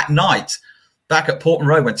night. Back at Portman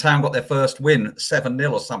Road when Town got their first win,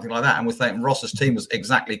 7-0 or something like that. And we're thinking Ross's team was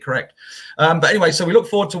exactly correct. But anyway, so we look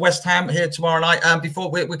forward to West Ham here tomorrow night. Before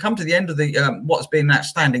we come to the end of the what's been an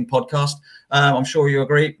outstanding podcast, I'm sure you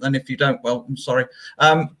agree. And if you don't, well, I'm sorry.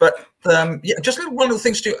 Just one of the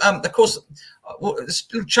things to do. Of course, this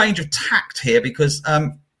little change of tact here because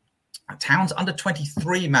Town's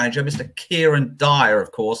under-23 manager, Mr. Kieran Dyer,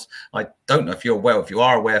 of course. I don't know if you're aware, if you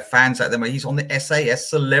are aware, fans out there, he's on the SAS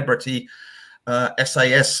Celebrity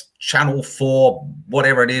SAS Channel 4,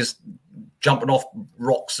 whatever it is, jumping off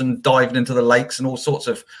rocks and diving into the lakes and all sorts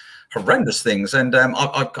of horrendous things. And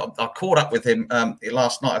I caught up with him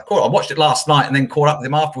last night. I watched it last night and then caught up with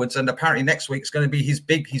him afterwards. And apparently next week is going to be his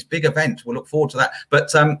big event. We'll look forward to that.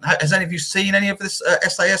 But has any of you seen any of this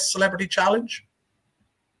SAS Celebrity Challenge?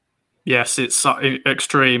 Yes, it's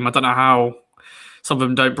extreme. I don't know how some of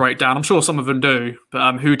them don't break down. I'm sure some of them do.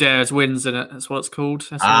 But Who Dares Wins in it. That's what it's called.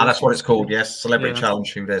 That's what it's called. Yes, Celebrity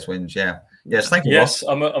Challenge. Who Dares Wins. Yeah. Yes, thank you. Yes,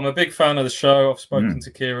 Ross. I'm a big fan of the show. I've spoken to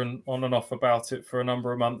Kieran on and off about it for a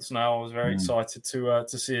number of months now. I was very excited to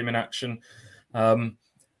see him in action.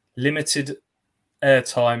 Limited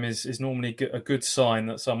airtime is normally a good sign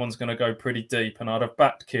that someone's going to go pretty deep, and I'd have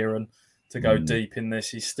backed Kieran to go deep in this.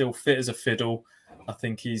 He's still fit as a fiddle. I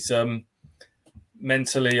think he's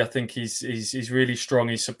mentally, I think he's really strong.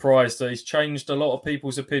 He's surprised that he's changed a lot of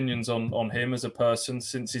people's opinions on him as a person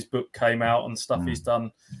since his book came out and stuff he's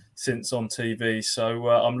done since on TV. So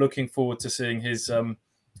I'm looking forward to seeing his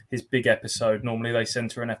big episode. Normally they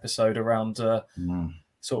centre an episode around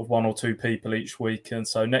sort of one or two people each week, and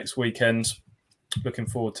so next weekend, looking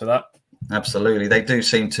forward to that. Absolutely, they do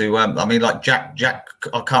seem to. I mean, like Jack.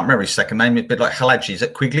 I can't remember his second name. A bit like Halaji. Is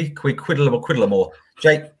it Quigley? Quiddlemore?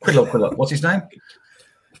 Jake Quiddler. What's his name?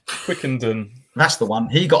 Quickenden. That's the one.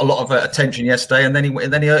 He got a lot of attention yesterday, and then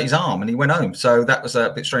he hurt his arm and he went home. So that was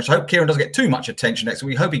a bit strange. So I hope Kieran doesn't get too much attention next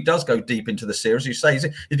week. We hope he does go deep into the series. You say he's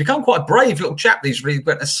become quite a brave little chap. He's really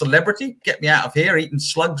a celebrity. Get me out of here, eating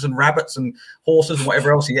slugs and rabbits and horses and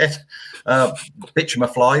whatever else he ate, bitumen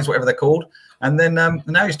flies, whatever they're called. And then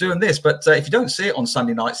now he's doing this. But if you don't see it on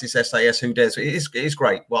Sunday nights, this SAS Who Dares, it is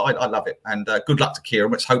great. Well, I love it. And good luck to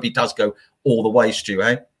Kieran. Let's hope he does go all the way, Stu,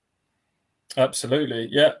 eh? Absolutely.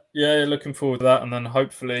 Yeah. Looking forward to that. And then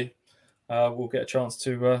hopefully we'll get a chance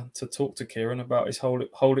to talk to Kieran about his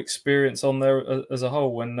whole experience on there as a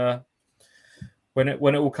whole when it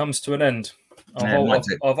all comes to an end.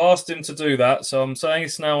 I've asked him to do that, so I'm saying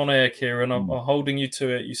it's now on air, Kieran. I'm holding you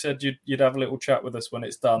to it. You said you'd have a little chat with us when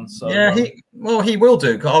it's done. So yeah, he will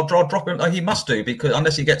do. I'll drop him. He must do, because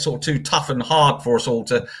unless he gets sort of too tough and hard for us all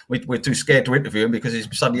we're too scared to interview him because he's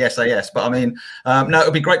suddenly SAS. But I mean, no,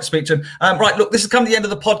 it'll be great to speak to him. Right, look, this has come to the end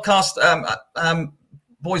of the podcast.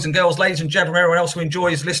 Boys and girls, ladies and gentlemen, everyone else who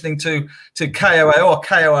enjoys listening to KOA or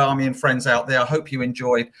KOA Army and friends out there, I hope you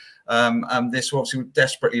enjoyed this. Obviously, we're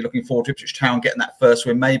desperately looking forward to Ipswich Town getting that first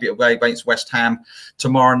win, maybe away against West Ham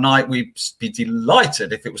tomorrow night. We'd be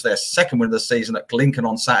delighted if it was their second win of the season at Lincoln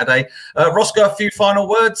on Saturday. Roscoe, a few final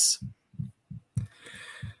words?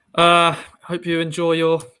 Hope you enjoy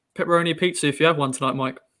your pepperoni pizza if you have one tonight,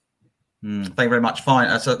 Mike. Thank you very much. Fine.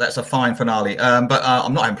 That's a fine finale. But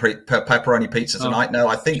I'm not having pepperoni pizza tonight. No,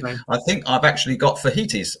 I think I've actually got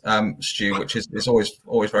fajitas, Stu, which is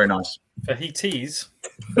always very nice. Fajitas.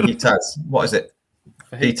 What is it?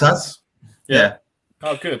 Fajitas. Yeah.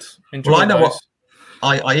 Oh, good. Enjoy. Well, I know what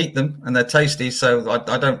I eat them and they're tasty. So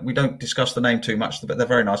we don't discuss the name too much, but they're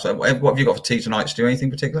very nice. What have you got for tea tonight, Stu?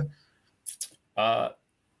 Anything particular? To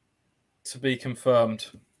be confirmed.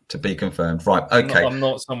 To be confirmed. Right. Okay. I'm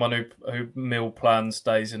not someone who meal plans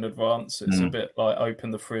days in advance. It's a bit like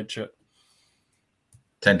open the fridge at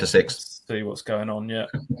 10 to 6. See what's going on. Yeah.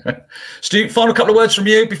 Stu, final couple of words from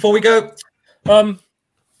you before we go. Doesn't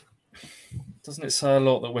it say a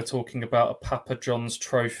lot that we're talking about a Papa John's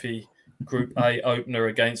Trophy Group A opener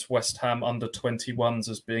against West Ham under-21s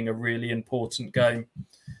as being a really important game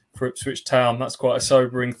for Ipswich Town? That's quite a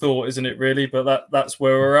sobering thought, isn't it, really? But that's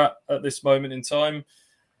where we're at this moment in time.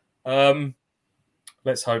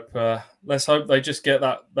 Let's hope they just get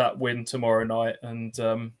that win tomorrow night, and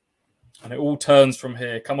it all turns from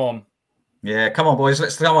here. Come on. Yeah, come on, boys.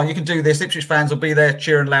 Let's come on. You can do this. Ipswich fans will be there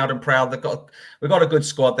cheering loud and proud. We've got a good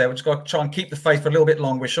squad there. We've just got to try and keep the faith for a little bit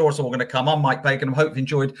longer. We're sure it's all going to come. I'm Mike Bacon. I hope you've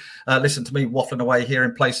enjoyed listening to me waffling away here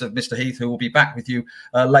in place of Mr. Heath, who will be back with you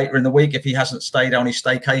later in the week if he hasn't stayed on his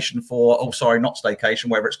staycation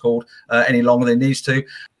whatever it's called, any longer than he needs to.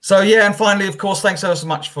 So, yeah, and finally, of course, thanks so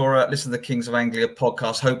much for listening to the Kings of Anglia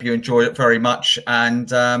podcast. Hope you enjoyed it very much.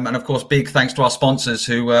 And of course, big thanks to our sponsors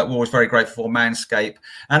who we're always very grateful for, Manscaped.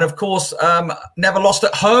 And, of course, Never Lost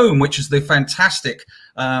at Home, which is the fantastic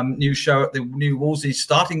new show at the New Wolsey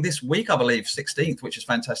starting this week, I believe, 16th, which is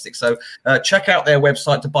fantastic. So check out their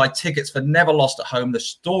website to buy tickets for Never Lost at Home, the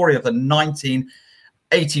story of the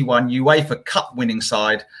 1981 UEFA Cup winning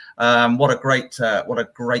side. What a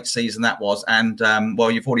great season that was. And,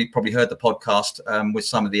 you've already probably heard the podcast with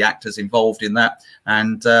some of the actors involved in that.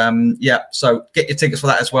 And, so get your tickets for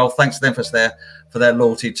that as well. Thanks to them for their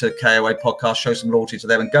loyalty to KOA podcast. Show some loyalty to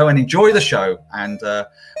them and go and enjoy the show. And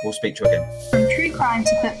we'll speak to you again. From true crime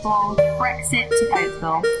to football, Brexit to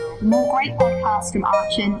Oakville, For more great podcasts from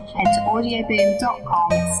Archon, head to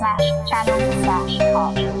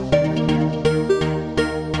audioboom.com/channel/Archon.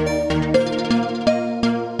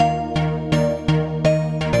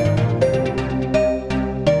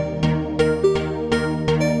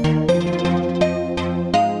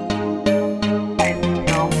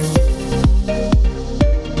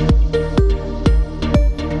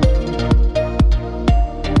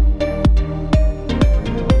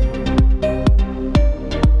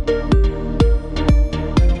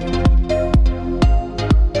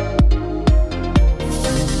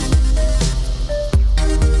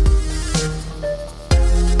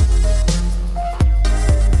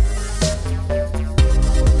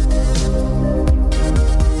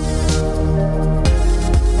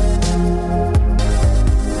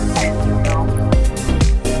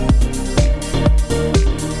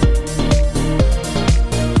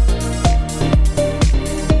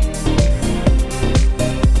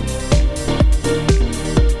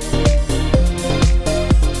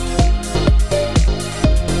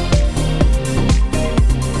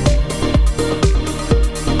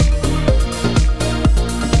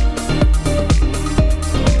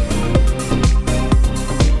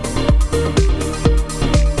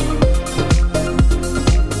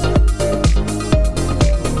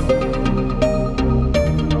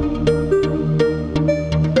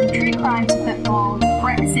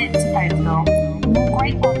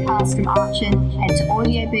 From Archon, head to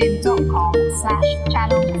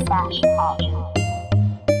audioboom.com/channel/Archon.